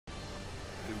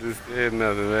Just did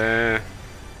nothing, man.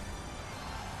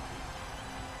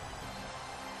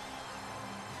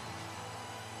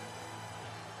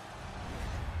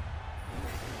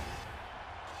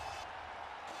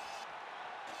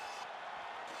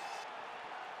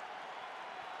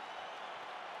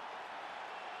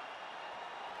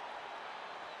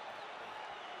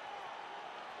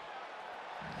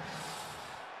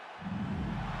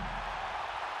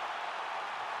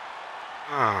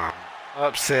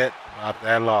 Upset about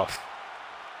that loss.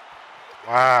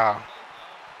 Wow.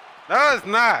 No, it's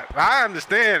not. I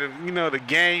understand, you know, the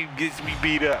game gets me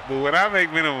beat up, but when I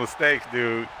make many mistakes,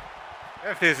 dude,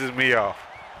 that pisses me off.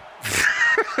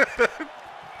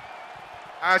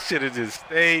 I should have just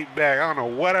stayed back. I don't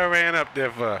know what I ran up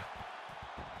there for.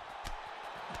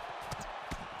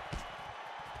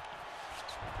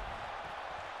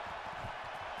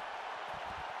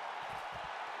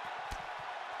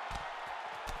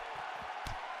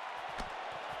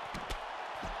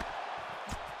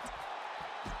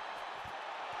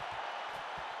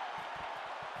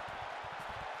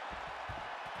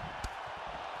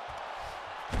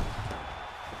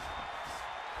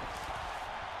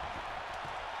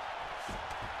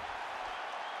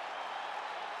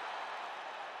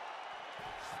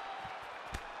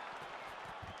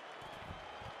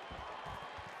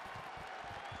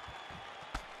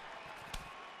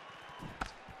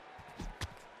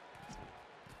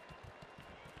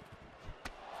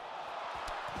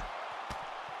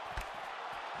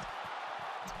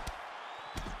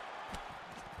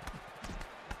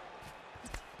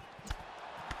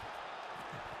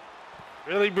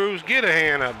 Really, Bruce? Get a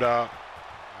hand up, dog.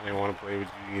 I didn't want to play with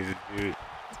you, dude.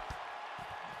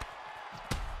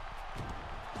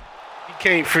 He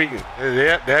can't freaking.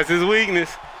 Yeah, that's his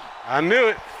weakness. I knew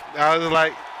it. I was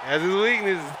like, that's his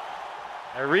weakness.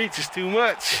 That reach is too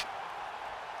much.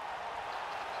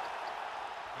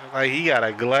 I was like, he got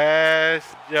a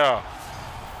glass jaw.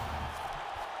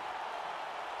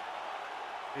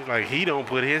 He's like, he don't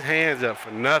put his hands up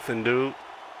for nothing, dude.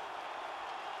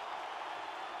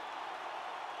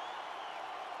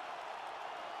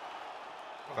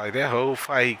 Like that whole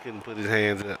fight, he couldn't put his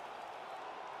hands up.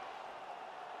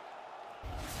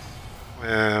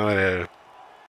 Well, whatever.